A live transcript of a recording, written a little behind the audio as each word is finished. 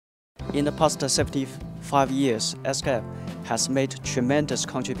In the past 75 years, ESCAP has made tremendous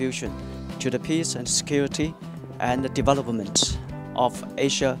contribution to the peace and security and the development of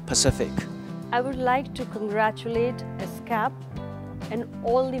Asia Pacific. I would like to congratulate ESCAP and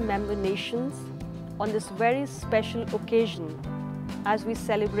all the member nations on this very special occasion as we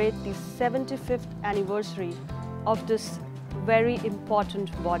celebrate the 75th anniversary of this very important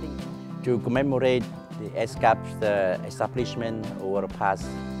body. To commemorate the ESCAP's establishment over the past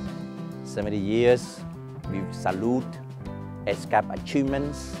 70 years, we salute ESCAP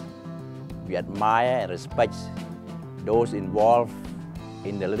achievements. We admire and respect those involved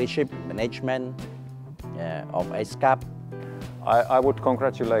in the leadership management of ESCAP. I would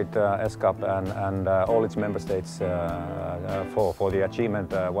congratulate ESCAP and all its member states for the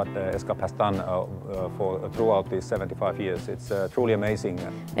achievement what ESCAP has done throughout these 75 years. It's truly amazing.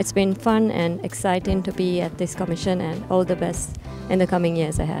 It's been fun and exciting to be at this commission, and all the best in the coming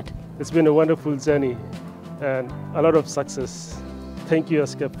years ahead. It's been a wonderful journey and a lot of success. Thank you,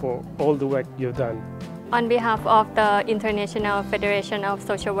 ESCAP, for all the work you've done. On behalf of the International Federation of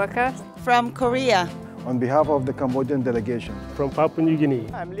Social Workers. From Korea. On behalf of the Cambodian delegation. From Papua New Guinea.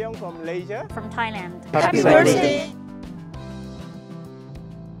 I'm Leon from Malaysia. From Thailand. Happy birthday!